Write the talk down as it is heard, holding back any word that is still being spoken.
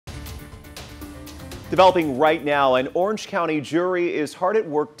Developing right now, an Orange County jury is hard at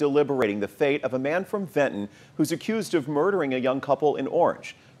work deliberating the fate of a man from Benton who's accused of murdering a young couple in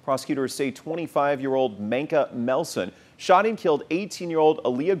Orange. Prosecutors say 25-year-old Manka Melson shot and killed 18-year-old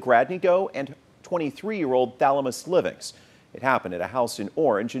Aaliyah Gradnigo and 23-year-old Thalamus Livings. It happened at a house in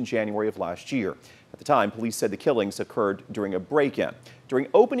Orange in January of last year. At the time, police said the killings occurred during a break-in. During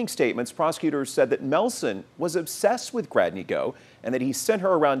opening statements, prosecutors said that Melson was obsessed with Gradnigo and that he sent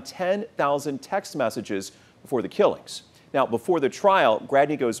her around 10,000 text messages before the killings. Now, before the trial,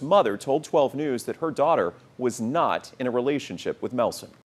 Gradnigo's mother told 12 News that her daughter was not in a relationship with Melson.